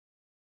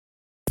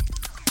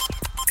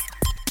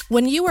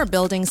When you are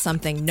building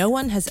something no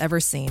one has ever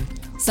seen,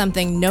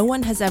 something no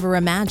one has ever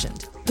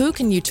imagined, who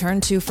can you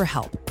turn to for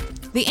help?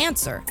 The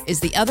answer is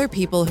the other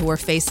people who are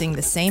facing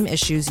the same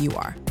issues you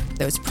are.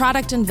 Those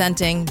product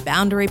inventing,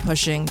 boundary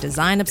pushing,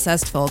 design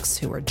obsessed folks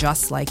who are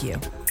just like you.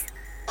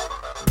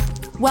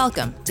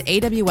 Welcome to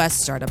AWS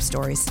Startup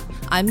Stories.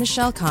 I'm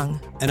Michelle Kung.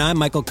 And I'm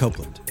Michael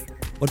Copeland.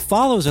 What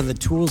follows are the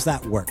tools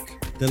that work,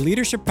 the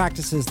leadership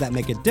practices that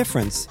make a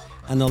difference,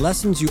 and the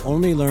lessons you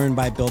only learn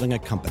by building a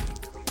company.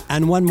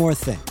 And one more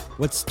thing,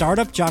 what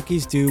startup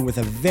jockeys do with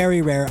a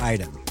very rare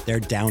item, their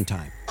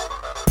downtime.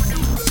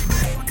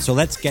 So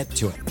let's get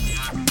to it.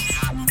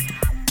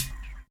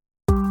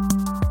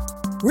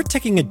 We're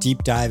taking a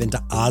deep dive into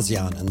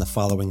ASEAN in the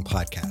following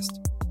podcast,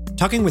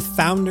 talking with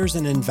founders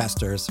and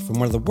investors from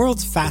one of the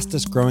world's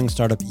fastest growing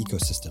startup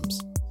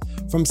ecosystems.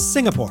 From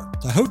Singapore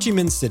to Ho Chi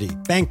Minh City,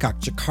 Bangkok,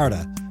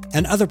 Jakarta,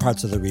 and other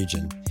parts of the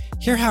region,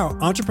 hear how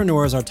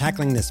entrepreneurs are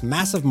tackling this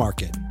massive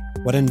market,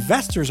 what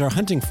investors are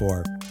hunting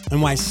for,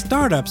 and why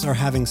startups are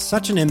having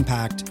such an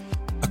impact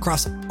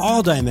across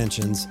all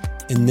dimensions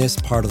in this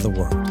part of the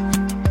world.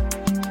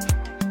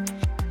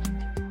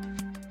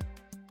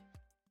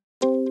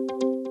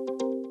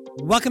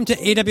 Welcome to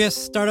AWS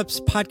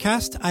Startups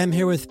Podcast. I'm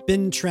here with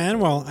Binh Tran,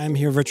 well, I'm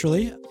here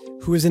virtually,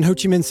 who is in Ho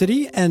Chi Minh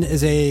City and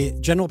is a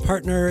general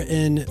partner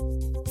in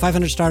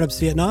 500 Startups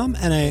Vietnam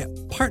and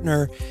a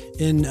partner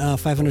in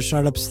 500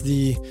 Startups,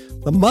 the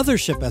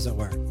mothership, as it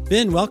were.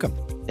 Binh, welcome.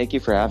 Thank you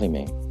for having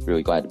me.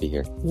 Really glad to be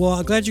here. Well,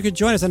 I'm glad you could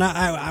join us. And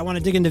I want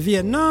to dig into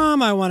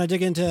Vietnam. I want to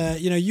dig into,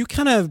 you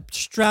kind of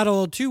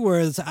straddle two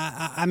words.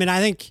 I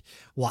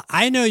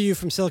know you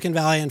from Silicon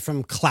Valley and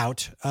from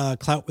Klout,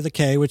 Klout with a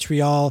K, which we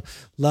all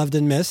loved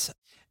and miss.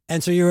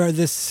 And so you're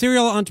this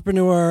serial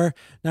entrepreneur,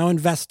 now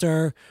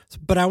investor.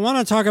 But I want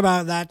to talk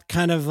about that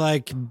kind of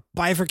like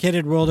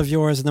bifurcated world of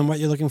yours and then what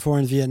you're looking for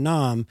in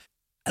Vietnam.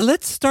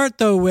 Let's start,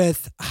 though,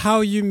 with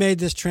how you made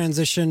this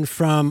transition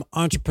from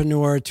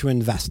entrepreneur to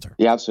investor.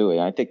 Yeah, absolutely.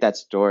 I think that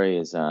story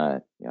is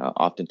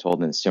often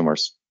told in a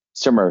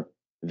similar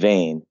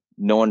vein.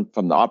 No one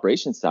from the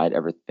operations side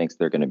ever thinks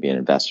they're going to be an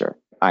investor.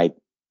 I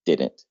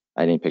didn't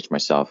picture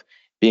myself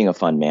being a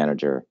fund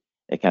manager.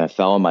 It kind of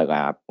fell in my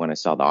lap when I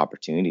saw the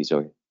opportunities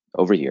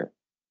over here.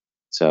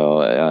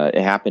 So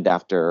it happened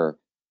after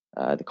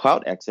the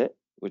Klout exit,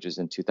 which was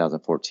in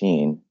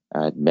 2014.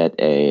 I met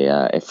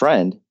a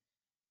friend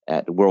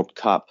at World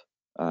Cup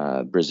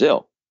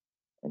Brazil,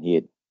 and he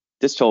had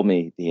just told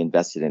me he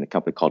invested in a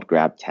company called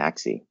Grab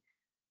Taxi,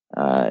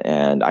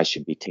 and I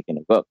should be taking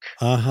a look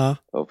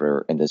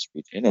over in this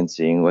region and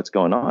seeing what's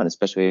going on,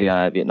 especially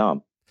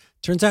Vietnam.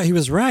 Turns out he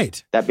was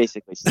right. That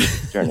basically started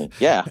the journey.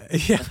 Yeah.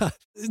 Yeah.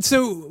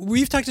 So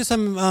we've talked to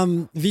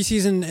some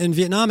VCs in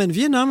Vietnam, and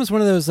Vietnam is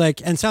one of those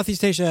and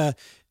Southeast Asia,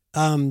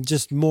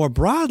 just more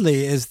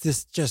broadly, is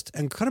this just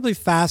incredibly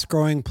fast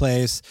growing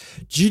place.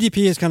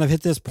 GDP has kind of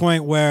hit this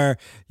point where,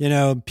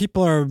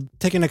 people are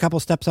taking a couple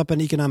steps up an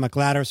economic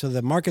ladder. So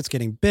the market's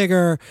getting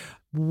bigger.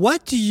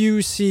 What do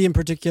you see in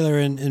particular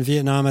in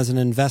Vietnam as an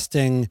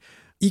investing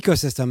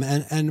ecosystem,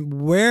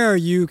 and where are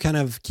you kind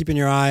of keeping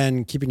your eye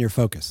and keeping your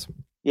focus?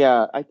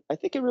 Yeah, I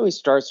think it really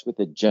starts with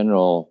the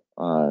general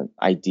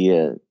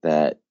idea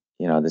that,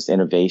 this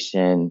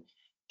innovation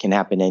can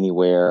happen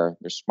anywhere.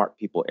 There's smart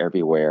people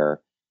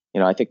everywhere.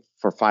 I think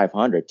for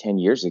 500, 10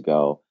 years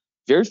ago,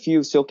 very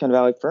few Silicon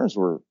Valley firms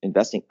were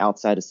investing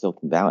outside of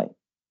Silicon Valley.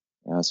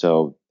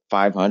 So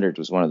 500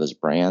 was one of those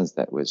brands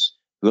that was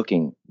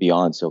looking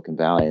beyond Silicon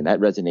Valley, and that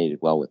resonated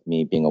well with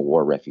me, being a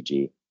war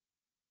refugee.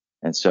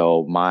 And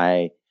so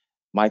my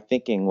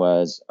thinking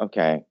was,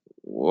 okay,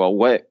 well,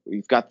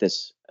 we've got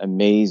this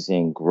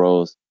amazing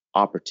growth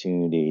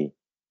opportunity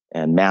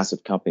and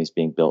massive companies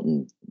being built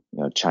in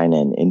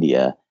China and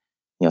India.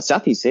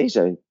 Southeast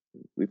Asia,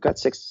 we've got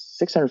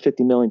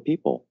 650 million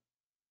people.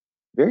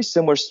 Very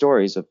similar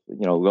stories of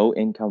low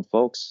income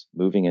folks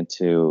moving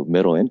into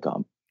middle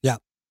income. Yeah.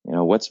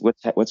 What's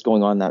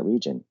going on in that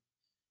region,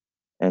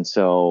 and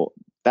so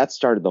that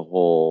started the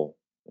whole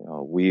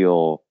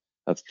wheel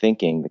of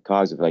thinking, the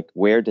cogs of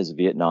where does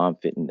Vietnam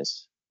fit in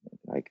this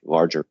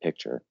larger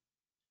picture.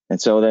 And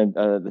so then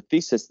the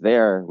thesis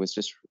there was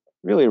just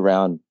really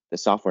around the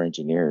software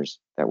engineers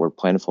that were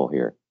plentiful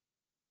here.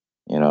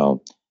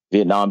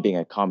 Vietnam being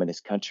a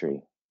communist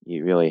country,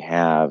 you really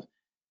have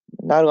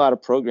not a lot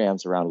of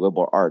programs around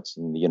liberal arts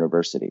in the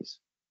universities.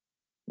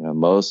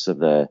 Most of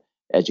the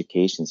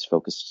education is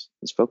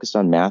focused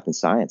on math and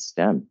science,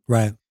 STEM.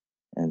 Right.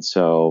 And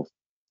so,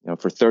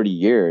 for 30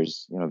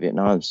 years,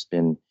 Vietnam's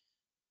been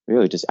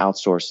really just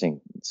outsourcing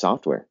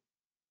software.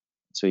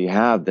 So you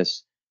have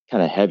this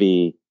kind of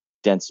heavy,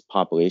 dense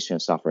population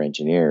of software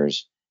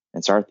engineers.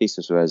 And so our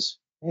thesis was,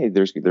 hey,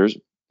 there's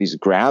these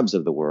grabs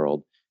of the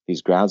world,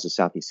 these grabs of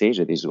Southeast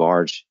Asia, these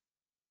large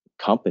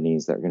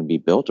companies that are going to be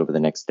built over the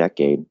next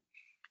decade.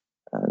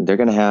 They're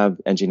going to have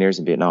engineers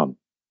in Vietnam.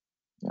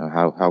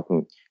 How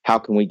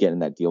can we get in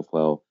that deal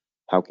flow?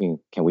 How can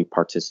we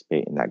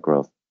participate in that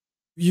growth?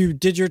 you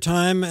did your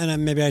time,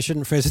 and maybe I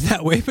shouldn't phrase it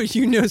that way, but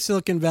you know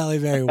Silicon Valley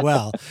very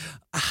well.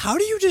 How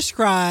do you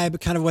describe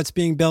kind of what's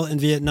being built in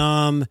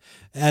Vietnam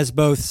as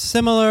both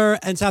similar,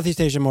 and Southeast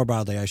Asia more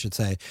broadly, I should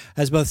say,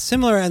 as both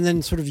similar and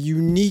then sort of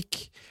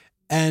unique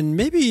and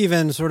maybe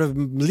even sort of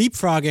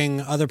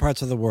leapfrogging other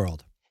parts of the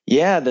world?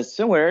 Yeah, the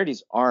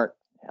similarities aren't.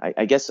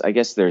 I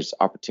guess there's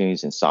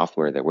opportunities in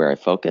software that where I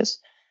focus.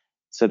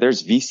 So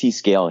there's VC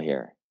scale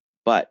here,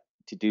 but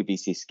to do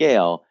VC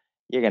scale,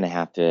 you're going to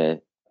have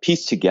to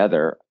piece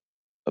together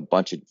a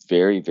bunch of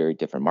very, very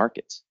different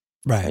markets.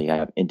 Right. You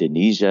have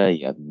Indonesia,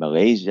 you have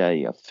Malaysia,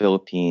 you have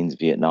Philippines,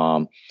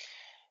 Vietnam.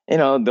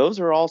 Those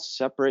are all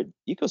separate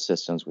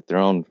ecosystems with their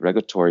own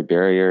regulatory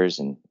barriers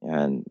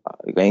and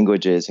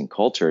languages and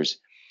cultures.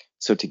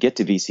 So to get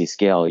to VC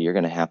scale, you're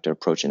going to have to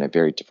approach it in a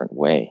very different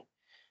way.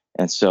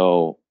 And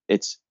so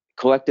it's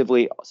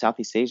collectively,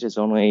 Southeast Asia is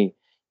only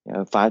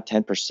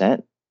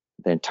 5-10%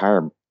 the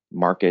entire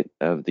market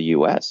of the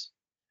U.S.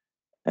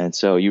 And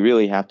so you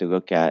really have to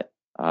look at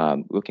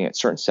looking at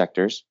certain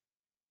sectors.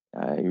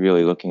 You're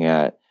really looking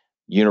at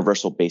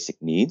universal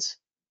basic needs,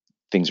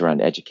 things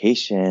around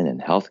education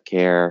and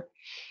healthcare.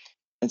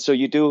 And so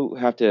you do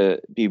have to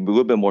be a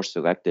little bit more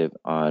selective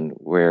on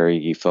where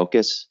you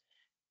focus.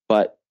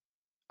 But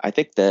I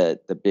think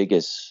that the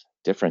biggest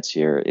difference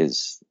here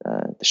is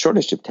the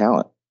shortage of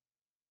talent.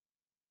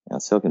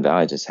 Silicon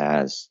Valley just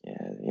has,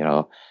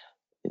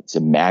 it's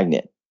a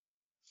magnet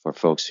for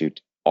folks who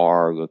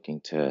are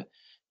looking to,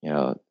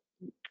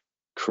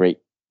 create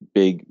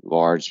big,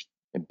 large,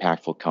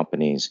 impactful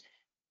companies,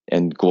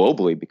 and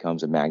globally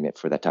becomes a magnet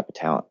for that type of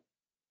talent.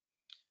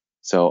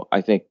 So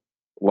I think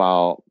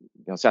while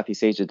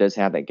Southeast Asia does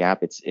have that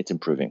gap, it's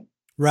improving.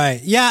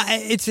 Right. Yeah.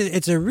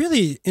 It's a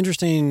really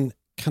interesting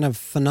kind of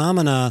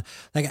phenomena.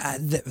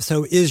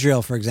 So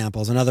Israel, for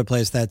example, is another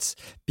place that's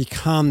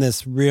become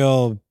this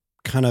real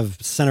kind of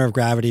center of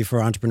gravity for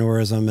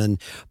entrepreneurism,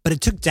 but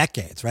it took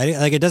decades, right?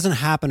 Like, it doesn't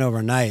happen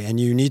overnight, and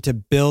you need to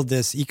build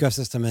this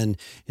ecosystem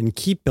and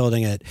keep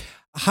building it.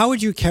 How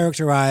would you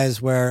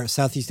characterize where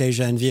Southeast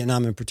Asia and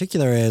Vietnam in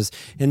particular is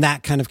in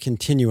that kind of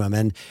continuum?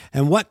 And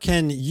what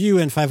can you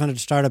and 500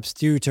 Startups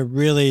do to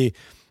really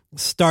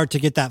start to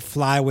get that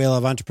flywheel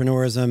of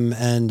entrepreneurism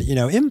and,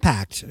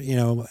 impact,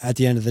 at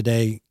the end of the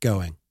day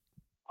going?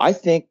 I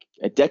think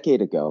a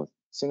decade ago,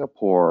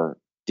 Singapore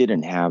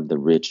didn't have the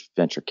rich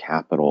venture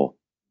capital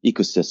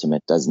ecosystem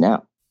it does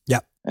now.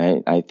 Yeah.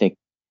 I think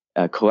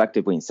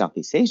collectively in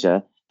Southeast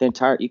Asia, the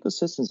entire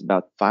ecosystem is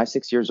about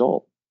 5-6 years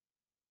old.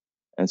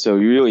 And so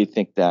you really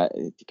think that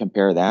to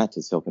compare that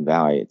to Silicon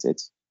Valley,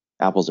 it's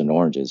apples and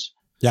oranges.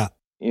 Yeah.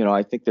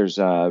 I think there's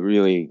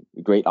really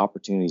great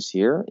opportunities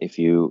here if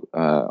you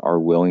are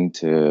willing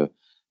to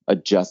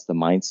adjust the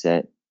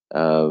mindset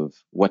of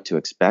what to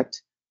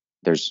expect.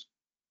 There's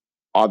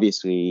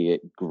obviously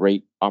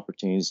great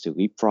opportunities to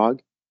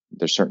leapfrog.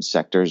 There's certain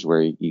sectors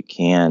where you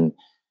can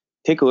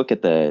take a look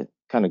at the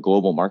kind of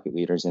global market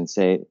leaders and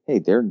say, hey,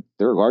 they're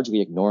largely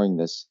ignoring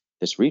this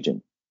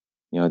region.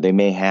 They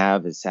may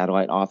have a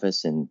satellite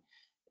office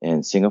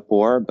in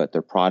Singapore, but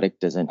their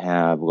product doesn't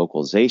have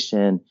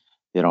localization.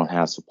 They don't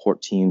have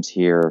support teams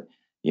here.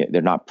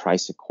 They're not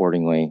priced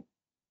accordingly.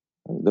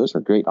 Those are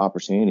great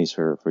opportunities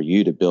for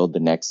you to build the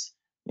next,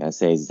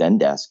 say,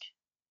 Zendesk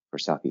for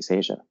Southeast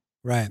Asia.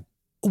 Right.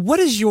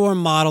 What is your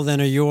model then,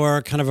 or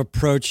your kind of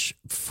approach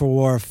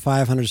for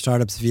 500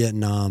 Startups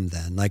Vietnam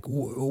then? Like,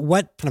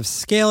 what kind of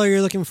scale are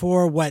you looking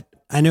for?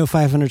 I know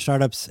 500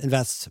 Startups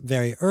invests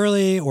very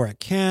early, or it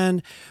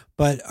can,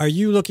 but are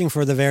you looking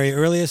for the very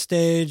earliest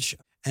stage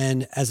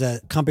and as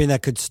a company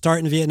that could start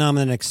in Vietnam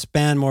and then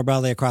expand more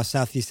broadly across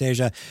Southeast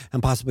Asia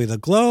and possibly the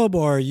globe,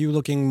 or are you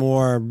looking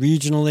more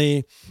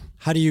regionally?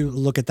 How do you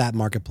look at that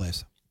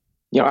marketplace?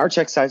 Our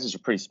check sizes are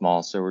pretty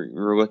small, so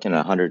we're looking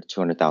at $100,000 to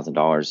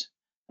 $200,000.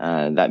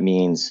 That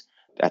means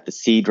at the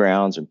seed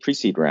rounds and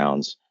pre-seed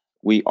rounds,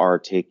 we are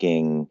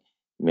taking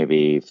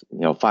maybe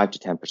 5 to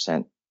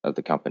 10% of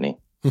the company.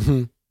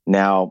 Mm-hmm.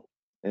 Now,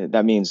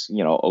 that means a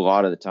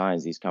lot of the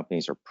times these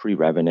companies are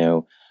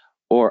pre-revenue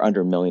or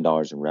under $1 million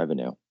in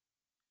revenue.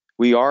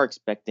 We are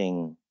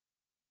expecting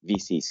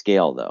VC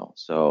scale though,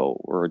 so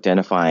we're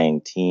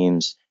identifying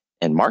teams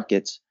and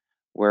markets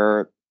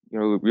where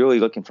we're really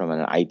looking from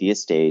an idea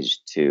stage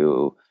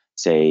to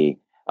say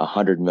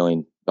 $100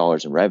 million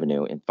in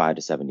revenue in 5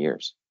 to 7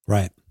 years.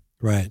 Right.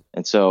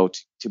 And so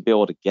to be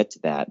able to get to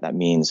that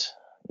means,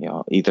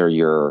 either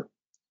you're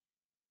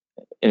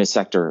in a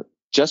sector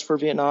just for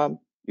Vietnam,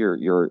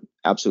 you're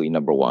absolutely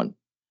number one.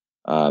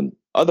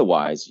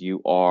 Otherwise,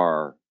 you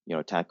are,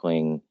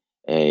 tackling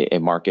a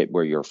market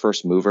where you're a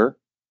first mover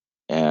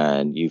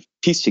and you've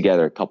pieced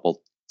together a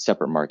couple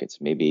separate markets,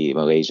 maybe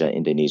Malaysia,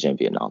 Indonesia, and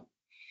Vietnam.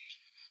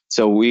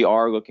 So we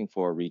are looking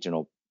for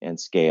regional and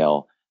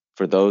scale.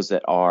 For those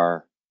that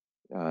are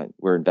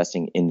we're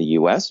investing in the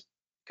U.S.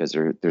 because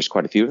there's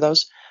quite a few of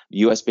those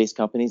U.S.-based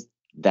companies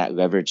that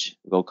leverage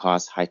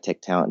low-cost,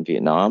 high-tech talent in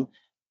Vietnam,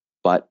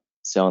 but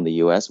sell in the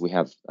U.S. We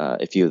have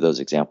a few of those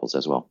examples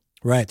as well.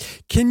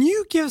 Right. Can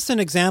you give us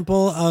an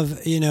example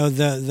of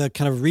the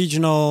kind of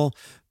regional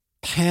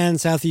pan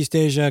Southeast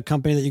Asia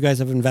company that you guys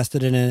have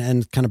invested in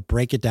and kind of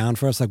break it down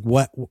for us? Like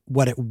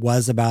what it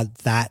was about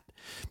that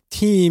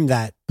team,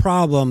 that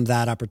problem,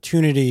 that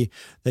opportunity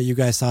that you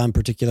guys saw in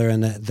particular,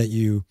 and that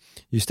you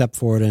stepped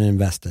forward and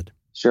invested?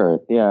 Sure.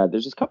 Yeah.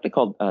 There's this company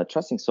called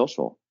Trusting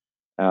Social.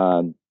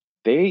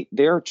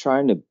 They're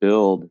trying to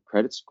build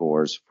credit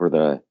scores for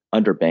the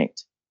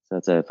underbanked. So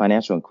it's a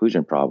financial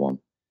inclusion problem.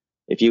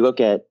 If you look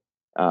at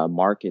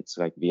markets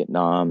like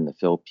Vietnam, the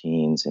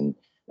Philippines, and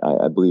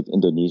I believe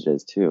Indonesia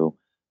is too,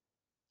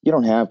 you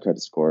don't have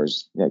credit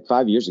scores. Like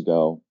 5 years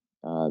ago,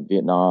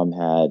 Vietnam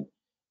had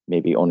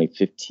maybe only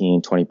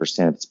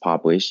 15-20% of its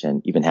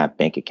population even have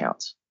bank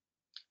accounts.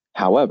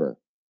 However,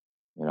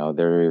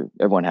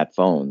 everyone had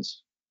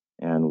phones,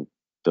 and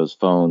those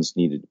phones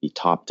needed to be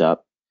topped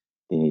up.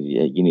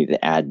 You needed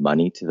to add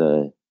money to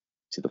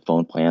the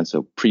phone plan,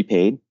 so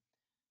prepaid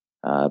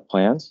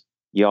plans.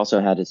 You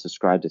also had to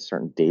subscribe to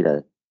certain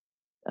data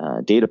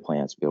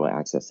plans to be able to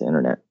access the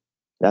internet.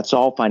 That's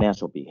all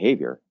financial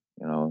behavior,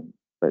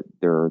 but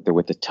they're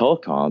with the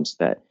telecoms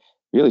that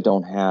really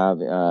don't have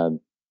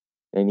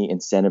any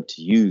incentive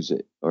to use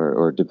it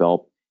or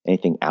develop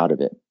anything out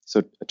of it.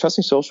 So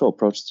Trusting Social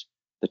approached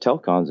the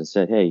telecoms and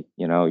said, hey,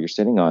 you're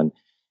sitting on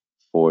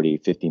 40,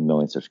 50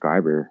 million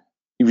subscriber,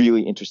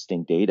 really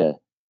interesting data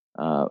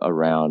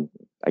around,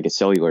 I guess,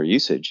 cellular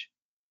usage.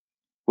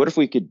 What if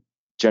we could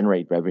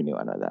generate revenue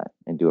out of that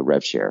and do a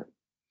rev share?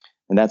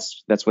 And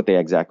that's what they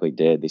exactly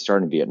did. They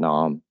started in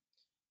Vietnam.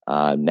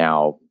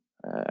 Now,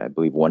 I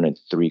believe 1 in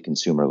 3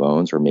 consumer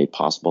loans are made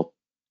possible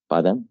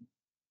by them.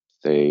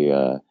 They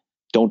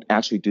don't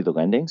actually do the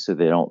lending, so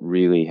they don't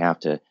really have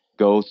to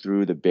go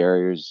through the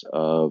barriers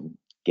of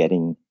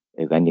getting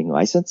a lending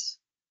license.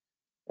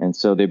 And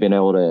so they've been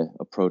able to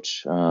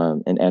approach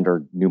and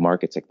enter new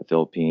markets like the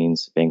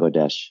Philippines,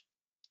 Bangladesh,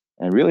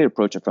 and really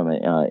approach it from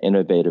an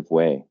innovative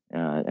way.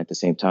 At the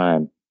same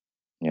time,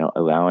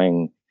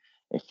 allowing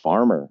a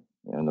farmer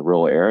in the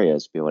rural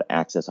areas to be able to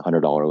access a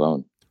 $100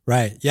 loan.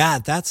 Right. Yeah,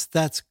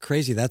 that's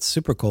crazy. That's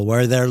super cool.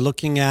 Where they're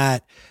looking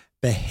at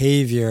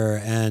behavior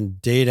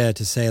and data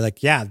to say,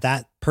 like, yeah,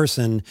 that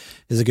person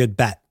is a good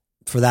bet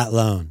for that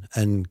loan,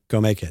 and go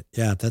make it.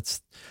 Yeah,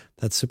 that's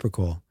super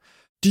cool.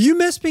 Do you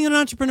miss being an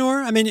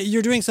entrepreneur? I mean,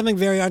 you're doing something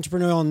very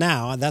entrepreneurial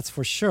now, that's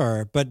for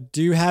sure. But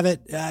do you have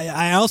it?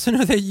 I also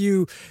know that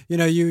you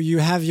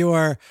have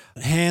your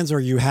hands, or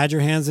you had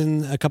your hands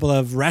in a couple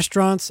of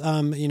restaurants.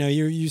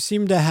 You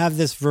seem to have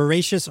this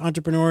voracious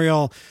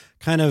entrepreneurial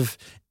kind of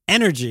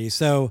energy.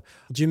 So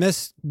do you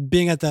miss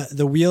being at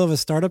the wheel of a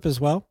startup as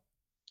well?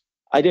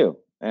 I do.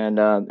 And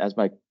as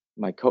my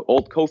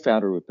old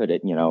co-founder would put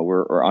it,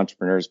 we're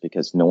entrepreneurs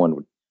because no one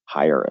would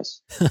hire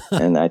us.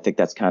 And I think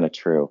that's kind of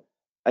true.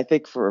 I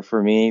think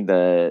for me,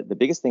 the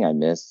biggest thing I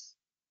miss,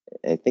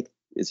 I think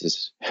it's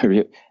just,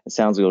 it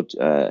sounds a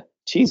little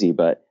cheesy,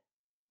 but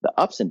the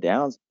ups and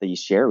downs that you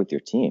share with your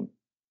team.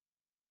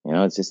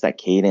 It's just that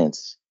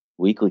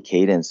weekly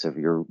cadence of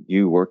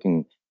you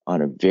working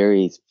on a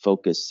very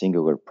focused,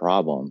 singular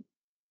problem,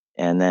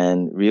 and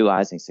then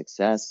realizing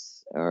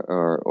success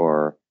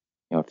or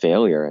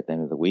failure at the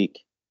end of the week.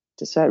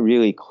 Just that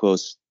really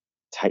close,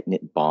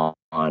 tight-knit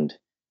bond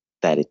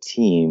that a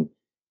team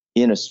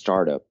in a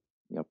startup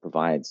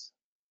provides.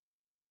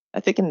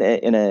 I think in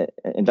a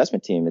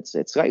investment team, it's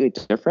slightly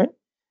different.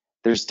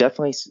 There's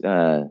definitely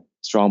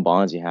strong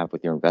bonds you have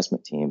with your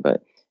investment team,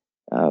 but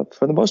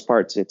for the most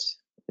part, it's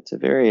a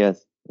very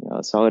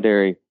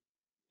solidary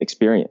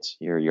experience.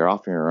 You're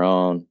off on your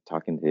own,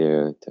 talking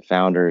to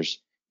founders.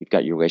 You've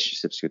got your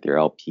relationships with your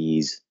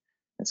LPs,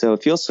 and so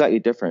it feels slightly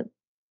different.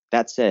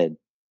 That said,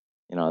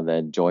 the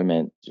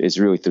enjoyment is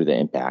really through the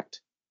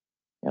impact.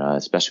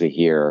 Especially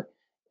here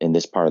in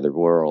this part of the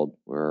world,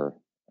 where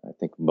I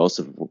think most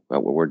of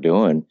what we're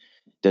doing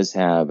does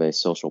have a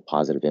social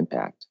positive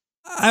impact.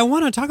 I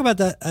want to talk about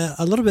that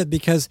a little bit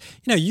because,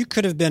 you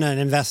could have been an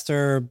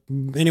investor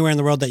anywhere in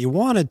the world that you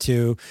wanted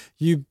to.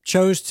 You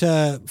chose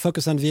to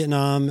focus on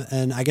Vietnam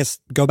and I guess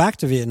go back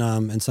to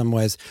Vietnam in some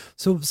ways.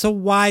 So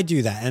why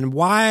do that? And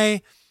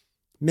why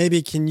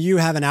maybe can you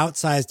have an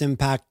outsized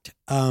impact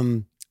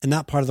in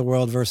that part of the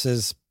world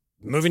versus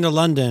moving to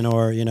London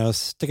or,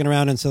 sticking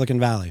around in Silicon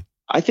Valley?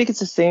 I think it's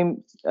the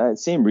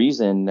same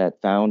reason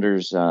that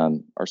founders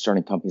are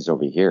starting companies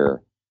over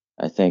here.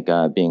 I think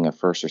being a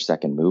first or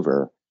second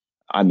mover,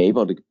 I'm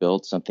able to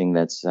build something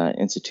that's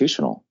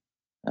institutional.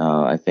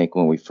 I think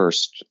when we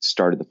first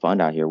started the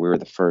fund out here, we were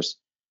the first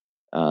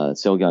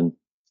Silicon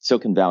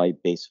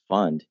Valley-based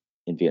fund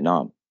in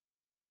Vietnam.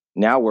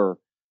 Now we're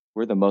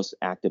the most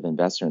active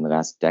investor in the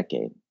last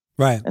decade.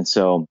 Right. And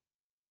so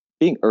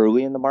being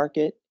early in the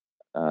market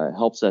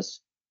helps us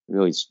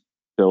really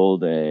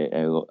build a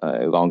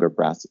longer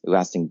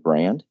lasting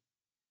brand.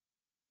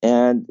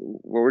 And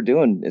what we're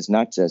doing is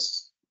not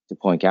just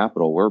deploying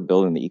capital, we're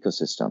building the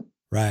ecosystem.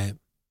 Right.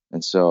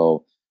 And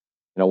so,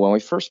 when we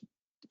first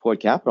deployed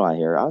capital out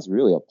here, I was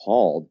really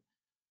appalled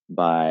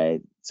by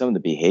some of the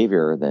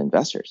behavior of the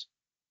investors.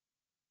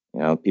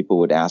 People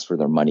would ask for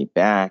their money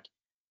back.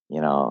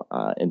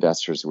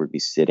 Investors would be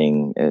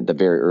sitting at the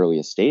very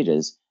earliest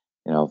stages,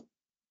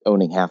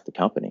 owning half the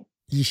company.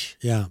 Yeesh.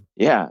 Yeah.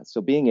 Yeah.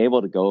 So being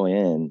able to go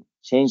in,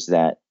 change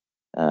that,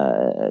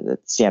 the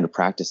standard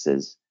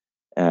practices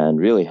and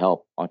really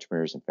help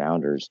entrepreneurs and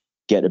founders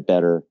get a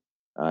better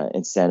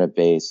incentive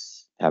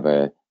base, have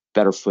a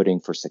better footing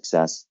for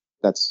success.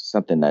 That's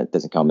something that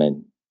doesn't come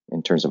in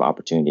terms of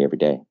opportunity every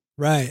day.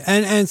 Right.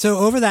 And so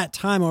over that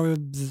time, over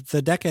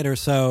the decade or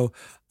so,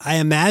 I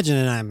imagine,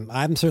 and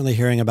I'm certainly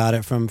hearing about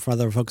it from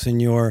other folks in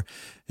Ho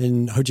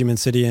Chi Minh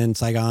City and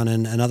Saigon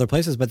and other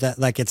places, but that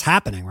like it's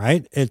happening,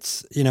 right?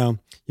 It's,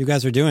 you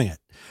guys are doing it.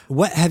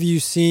 What have you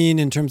seen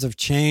in terms of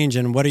change,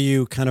 and what are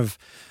you kind of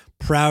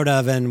proud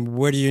of, and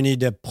where do you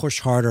need to push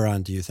harder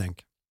on, do you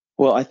think?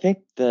 Well, I think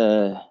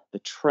the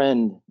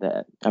trend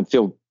that I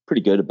feel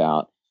pretty good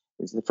about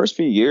is the first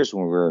few years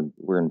when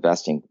we're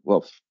investing.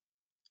 Well,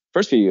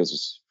 first few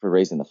years for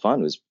raising the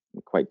fund was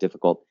quite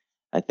difficult.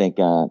 I think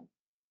a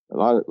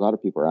lot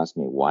of people are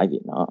asking me why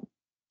Vietnam.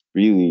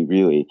 Really,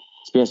 really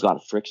experienced a lot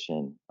of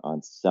friction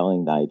on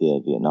selling the idea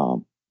of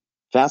Vietnam.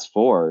 Fast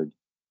forward,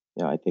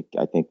 I think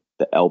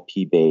the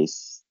LP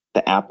base,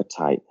 the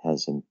appetite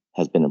has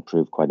been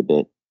improved quite a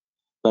bit.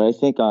 But I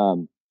think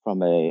from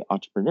a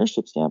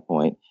entrepreneurship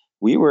standpoint,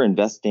 we were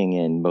investing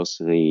in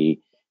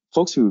mostly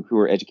folks who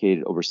were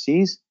educated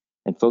overseas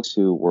and folks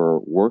who were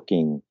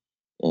working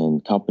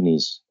in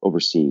companies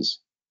overseas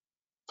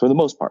for the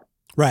most part.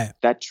 Right.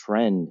 That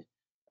trend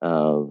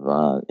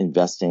of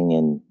investing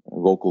in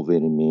local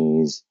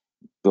Vietnamese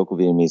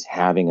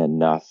having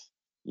enough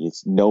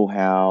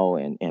know-how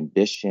and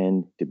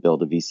ambition to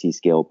build a VC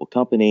scalable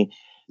company,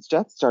 it's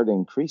just started to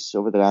increase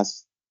over the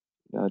last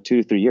 2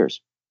 to 3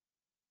 years.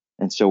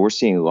 And so we're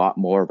seeing a lot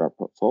more of our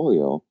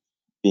portfolio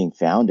being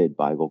founded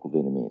by local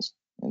Vietnamese.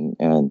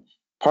 And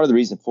part of the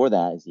reason for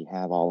that is you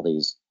have all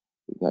these,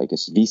 I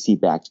guess,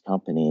 VC-backed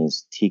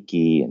companies,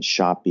 Tiki and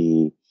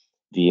Shopee,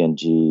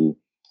 VNG,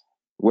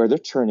 where they're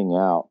churning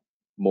out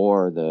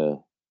more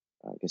the,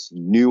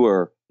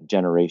 newer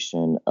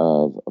generation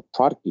of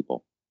product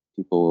people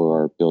who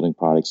are building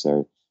products that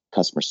are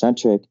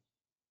customer-centric,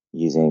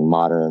 using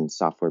modern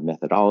software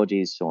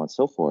methodologies, so on and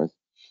so forth.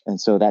 And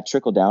so that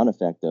trickle-down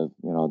effect of,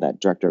 that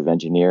director of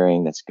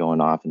engineering that's going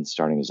off and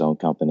starting his own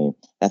company,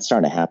 that's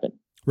starting to happen.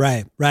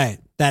 Right.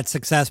 That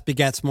success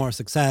begets more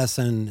success.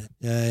 And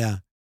yeah.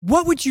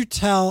 What would you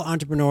tell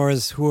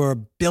entrepreneurs who are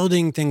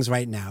building things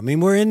right now? I mean,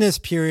 we're in this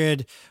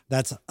period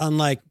that's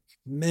unlike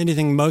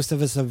anything most of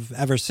us have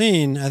ever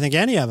seen, I think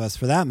any of us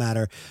for that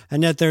matter.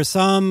 And yet there's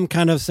some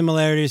kind of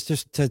similarities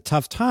just to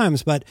tough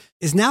times, but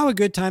is now a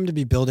good time to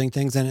be building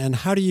things? And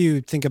how do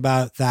you think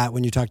about that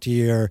when you talk to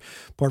your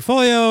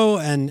portfolio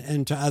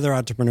and to other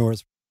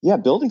entrepreneurs? Yeah,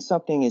 building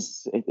something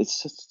it's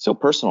so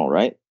personal,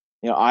 right?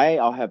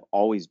 I'll have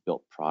always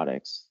built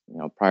products,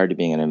 prior to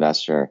being an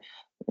investor.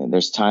 And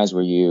there's times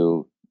where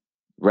you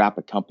wrap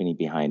a company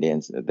behind it,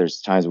 and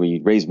there's times where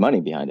you raise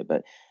money behind it.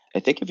 But I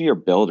think if you're a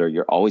builder,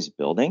 you're always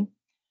building.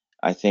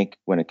 I think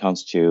when it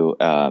comes to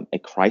a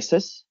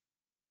crisis,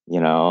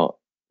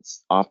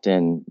 it's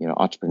often,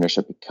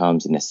 entrepreneurship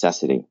becomes a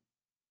necessity.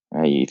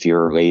 Right? If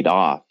you're laid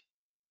off,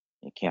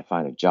 you can't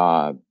find a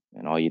job,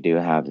 and all you do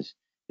have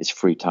is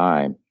free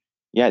time.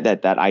 Yeah,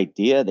 that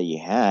idea that you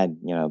had,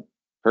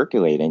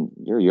 percolating,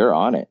 you're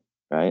on it,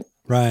 right?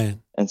 Right.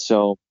 And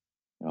so,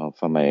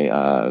 from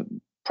a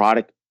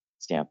product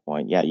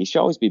standpoint, yeah, you should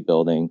always be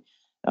building.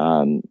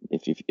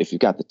 If you've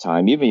got the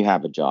time, even if you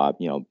have a job,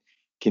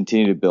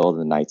 continue to build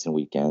the nights and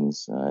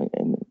weekends,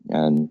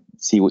 and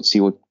see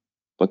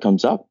what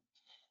comes up.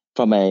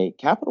 From a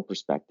capital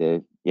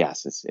perspective,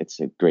 yes, it's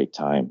a great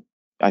time.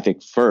 I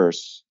think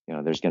first,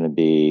 there's going to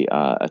be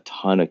a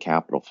ton of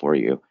capital for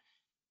you.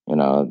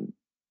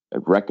 A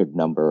record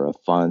number of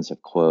funds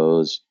have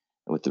closed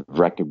with a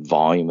record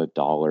volume of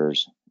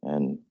dollars,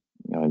 and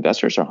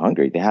investors are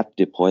hungry. They have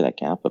to deploy that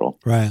capital.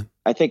 Right.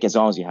 I think as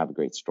long as you have a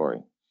great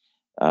story.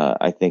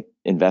 I think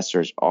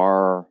investors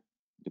are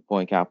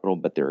deploying capital,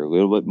 but they're a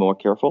little bit more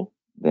careful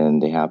than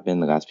they have been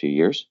the last few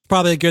years.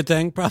 Probably a good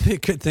thing,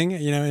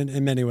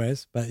 in many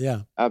ways, but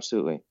yeah.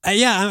 Absolutely.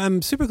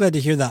 I'm super glad to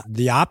hear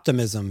the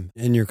optimism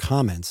in your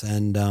comments.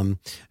 And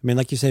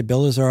like you say,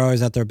 builders are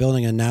always out there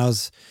building, and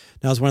now's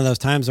one of those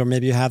times where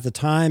maybe you have the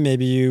time,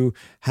 maybe you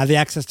have the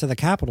access to the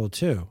capital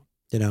too,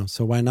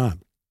 so why not?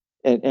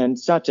 And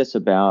it's not just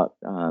about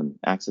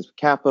access to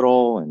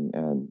capital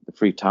and the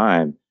free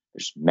time.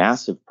 There's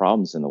massive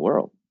problems in the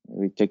world.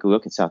 We take a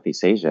look at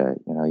Southeast Asia.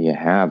 You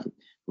have a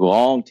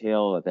long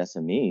tail of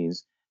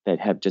SMEs that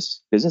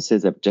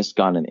businesses have just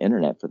gone on the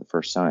internet for the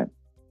first time,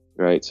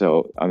 right?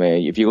 So,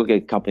 if you look at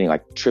a company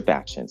like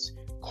TripActions,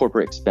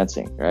 corporate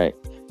expensing, right?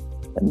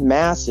 A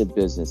massive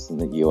business in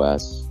the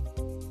U.S.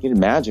 You can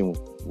imagine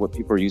what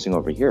people are using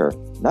over here.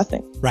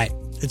 Nothing. Right.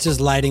 It's just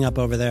lighting up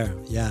over there.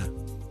 Yeah.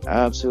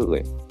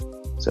 Absolutely.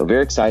 So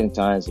very exciting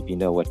times if you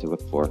know what to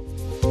look for.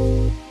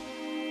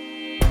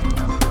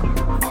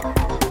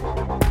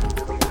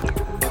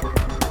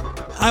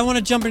 I want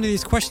to jump into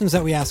these questions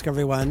that we ask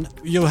everyone.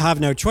 You'll have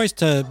no choice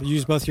to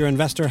use both your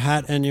investor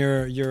hat and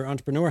your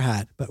entrepreneur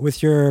hat, but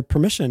with your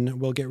permission,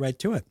 we'll get right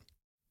to it.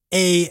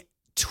 A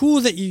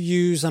tool that you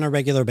use on a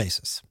regular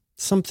basis.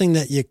 something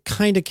that you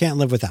kind of can't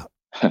live without?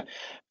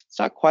 It's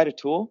not quite a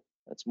tool.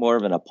 It's more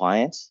of an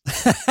appliance.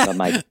 But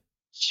my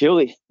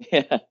chili,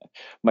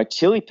 my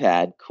chili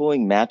pad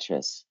cooling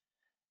mattress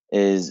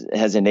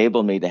has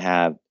enabled me to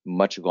have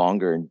much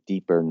longer and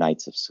deeper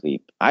nights of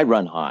sleep. I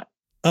run hot,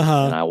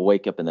 and I'll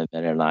wake up in the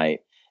middle of the night,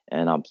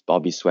 and I'll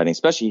be sweating,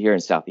 especially here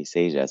in Southeast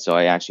Asia. So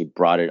I actually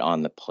brought it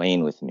on the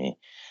plane with me.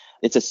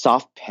 It's a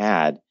soft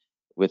pad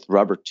with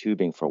rubber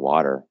tubing for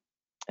water.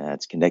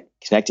 It's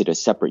connected to a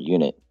separate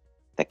unit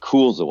that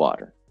cools the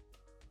water.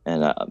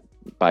 And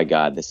by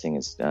God, this thing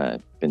has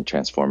been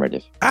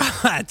transformative.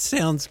 It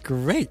sounds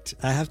great,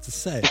 I have to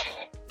say.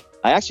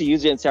 I actually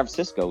use it in San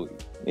Francisco,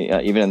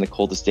 even in the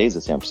coldest days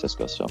of San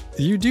Francisco. So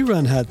you do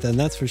run hot then,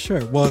 that's for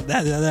sure. Well,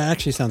 that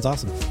actually sounds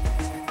awesome.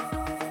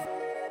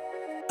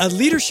 A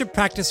leadership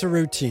practice or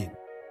routine,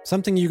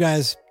 something you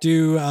guys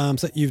do,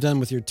 that you've done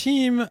with your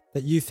team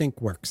that you think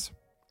works.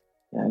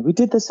 Yeah, we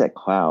did this at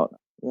Klout,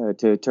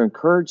 to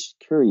encourage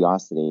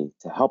curiosity,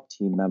 to help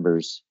team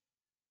members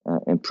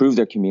improve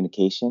their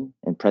communication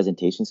and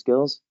presentation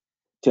skills,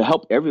 to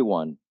help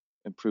everyone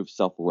improve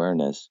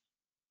self-awareness.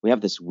 We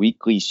have this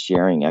weekly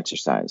sharing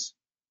exercise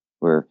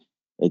where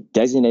a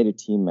designated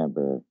team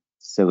member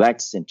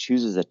selects and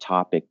chooses a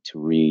topic to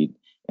read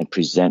and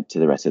present to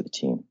the rest of the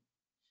team.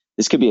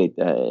 This could be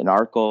an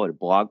article, a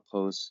blog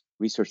post,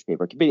 research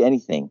paper. It could be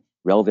anything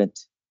relevant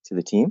to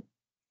the team.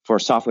 For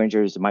software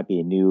engineers, it might be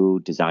a new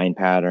design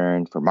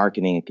pattern. For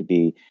marketing, it could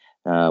be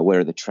what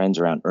are the trends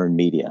around earned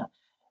media.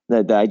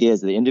 The idea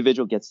is the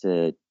individual gets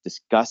to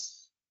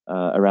discuss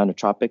around a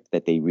topic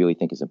that they really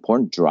think is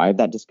important, drive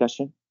that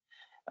discussion.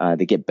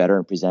 They get better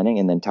in presenting,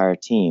 and the entire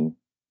team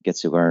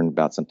gets to learn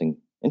about something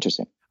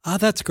interesting. Oh,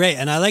 that's great.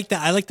 And I like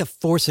that. I like the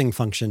forcing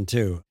function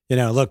too.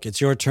 Look,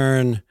 it's your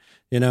turn,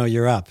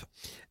 you're up.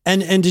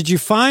 And did you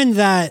find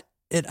that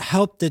it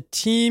helped the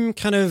team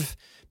kind of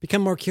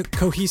become more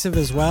cohesive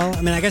as well?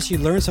 I mean, I guess you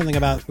learned something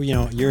about,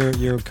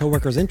 your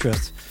coworkers'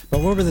 interests, but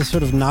what were the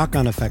sort of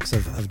knock-on effects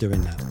of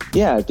doing that?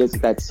 Yeah, there's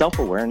that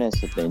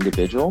self-awareness of the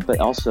individual, but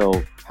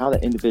also how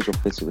the individual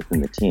fits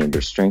within the team,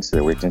 their strengths,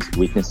 their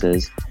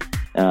weaknesses.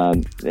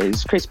 It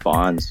just creates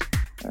bonds.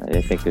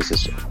 I think this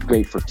is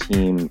great for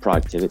team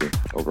productivity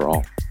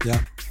overall.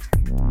 Yeah.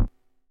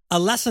 A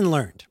lesson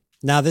learned.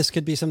 Now, this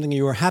could be something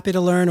you were happy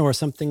to learn or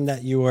something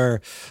that you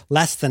were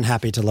less than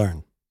happy to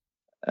learn.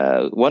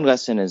 One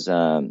lesson is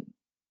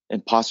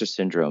imposter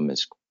syndrome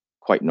is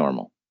quite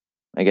normal.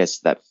 I guess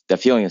that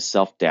feeling of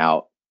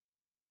self-doubt,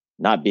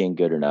 not being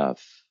good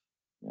enough,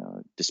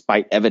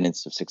 despite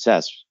evidence of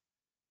success,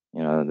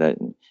 that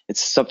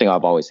it's something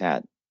I've always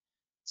had.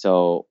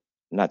 So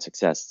not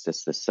success, it's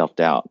just the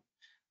self-doubt.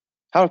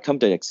 How to come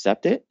to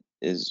accept it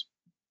is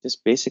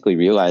just basically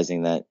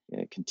realizing that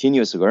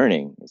continuous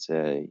learning is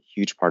a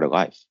huge part of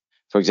life.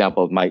 For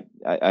example, I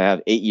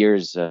have 8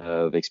 years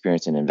of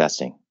experience in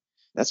investing.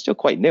 That's still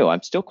quite new.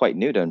 I'm still quite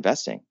new to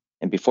investing.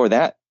 And before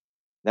that,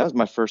 that was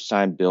my first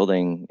time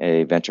building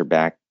a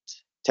venture-backed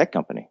tech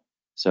company.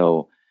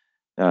 So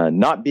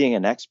not being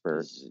an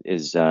expert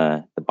is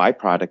the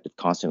byproduct of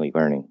constantly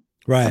learning.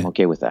 Right. I'm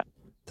okay with that.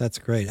 That's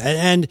great.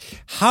 And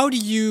how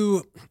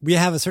do we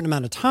have a certain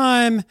amount of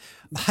time.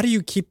 How do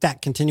you keep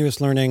that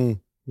continuous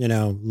learning,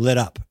 lit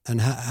up?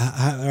 And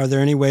how, are there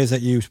any ways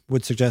that you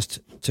would suggest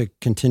to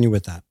continue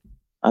with that?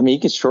 I mean,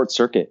 you can short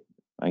circuit,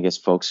 I guess,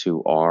 folks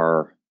who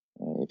are,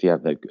 if you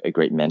have a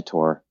great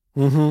mentor,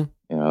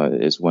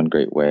 is one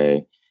great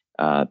way.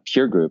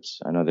 Peer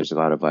groups. I know there's a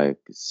lot of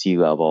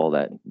C-level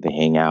that they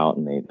hang out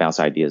and they bounce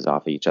ideas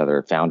off of each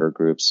other. Founder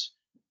groups.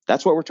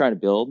 That's what we're trying to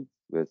build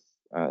with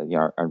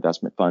our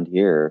investment fund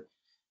here.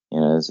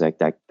 It's like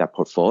that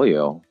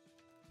portfolio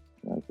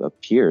of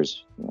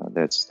peers.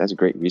 That's a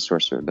great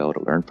resource to be able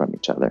to learn from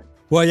each other.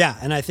 Well, yeah,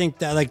 and I think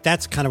that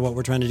that's kind of what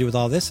we're trying to do with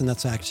all this, and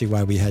that's actually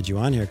why we had you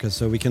on here, because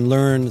so we can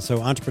learn,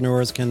 so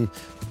entrepreneurs can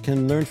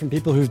learn from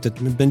people who've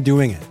been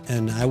doing it.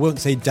 And I won't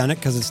say done it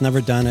because it's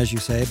never done, as you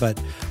say, but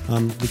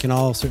we can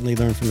all certainly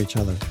learn from each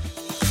other.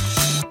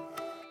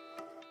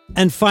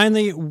 And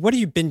finally, what are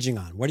you binging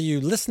on? What are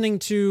you listening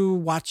to,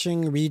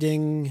 watching,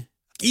 reading,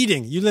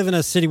 eating? You live in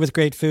a city with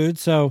great food,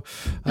 so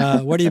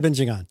what are you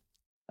binging on?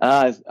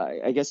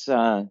 I guess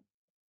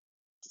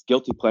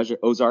guilty pleasure.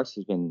 Ozarks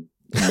has been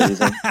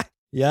amazing.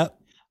 Yep.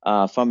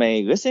 From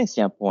a listening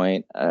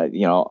standpoint,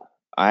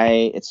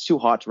 it's too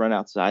hot to run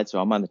outside, so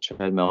I'm on the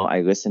treadmill.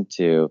 I listen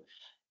to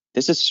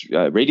this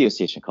radio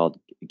station called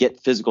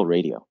Get Physical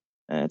Radio,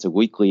 and it's a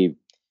weekly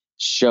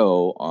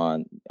show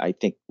on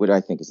what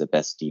I think is the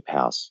best deep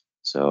house.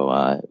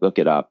 So look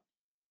it up.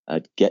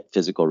 Get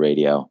Physical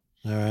Radio.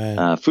 All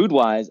right. Food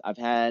wise, I've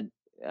had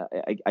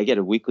I get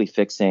a weekly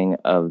fixing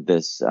of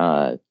this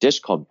dish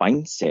called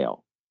Binh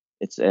Tran.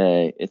 It's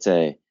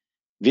a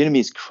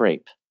Vietnamese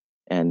crepe.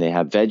 And they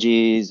have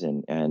veggies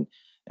and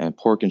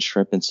pork and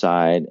shrimp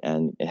inside,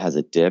 and it has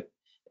a dip,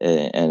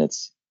 and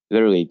it's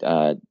literally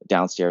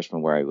downstairs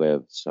from where I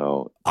live,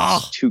 so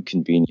it's too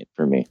convenient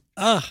for me.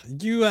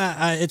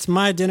 It's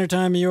my dinner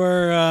time,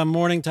 your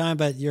morning time,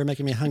 but you're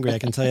making me hungry. I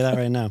can tell you that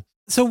right now.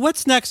 So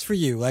what's next for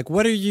you? Like,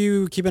 what are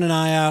you keeping an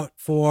eye out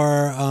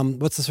for?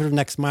 What's the sort of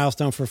next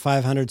milestone for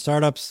 500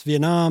 Startups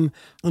Vietnam,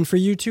 and for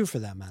you too, for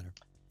that matter?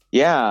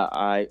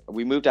 Yeah,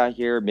 we moved out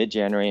here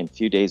mid-January, and a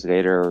few days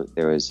later,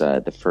 there was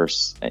the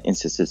first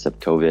instances of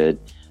COVID.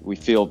 We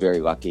feel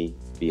very lucky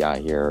to be out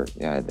here.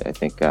 I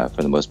think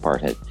for the most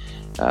part,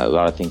 a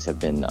lot of things have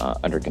been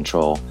under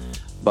control.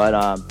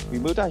 But we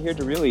moved out here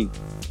to really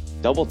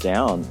double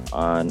down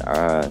on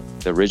the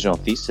original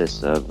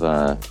thesis of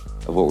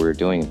what we were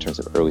doing in terms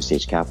of early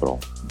stage capital.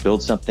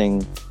 Build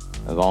something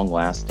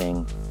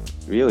long-lasting,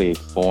 really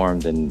form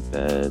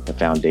the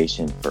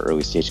foundation for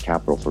early stage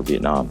capital for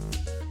Vietnam.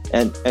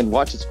 And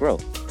watch its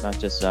growth, not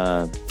just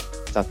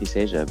Southeast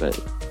Asia, but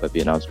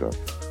Vietnam's growth.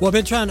 Well,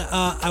 Binh Tran,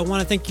 I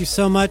want to thank you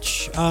so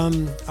much. I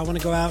want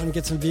to go out and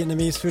get some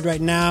Vietnamese food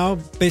right now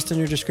based on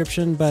your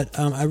description, but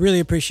I really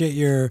appreciate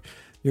your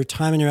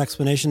time and your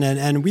explanation.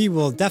 And we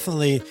will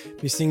definitely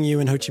be seeing you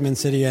in Ho Chi Minh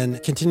City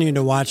and continuing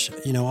to watch,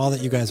 all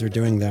that you guys are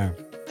doing there.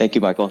 Thank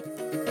you, Michael.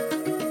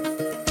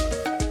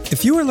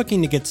 If you are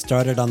looking to get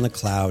started on the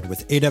cloud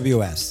with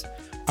AWS,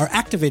 our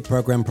Activate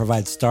program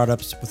provides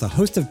startups with a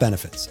host of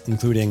benefits,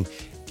 including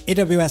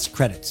AWS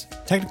credits,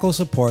 technical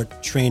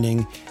support,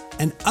 training,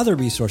 and other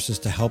resources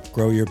to help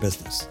grow your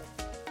business.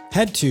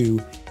 Head to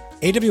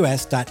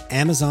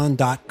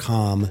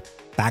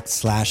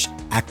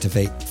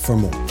aws.amazon.com/activate for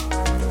more.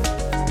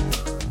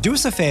 Do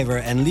us a favor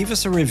and leave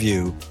us a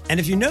review. And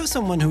if you know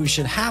someone who we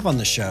should have on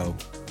the show,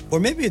 or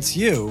maybe it's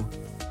you,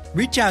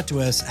 reach out to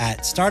us at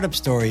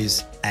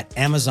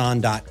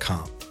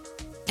startupstories@amazon.com.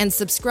 And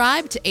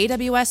subscribe to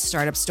AWS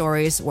Startup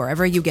Stories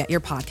wherever you get your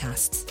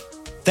podcasts.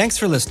 Thanks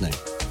for listening.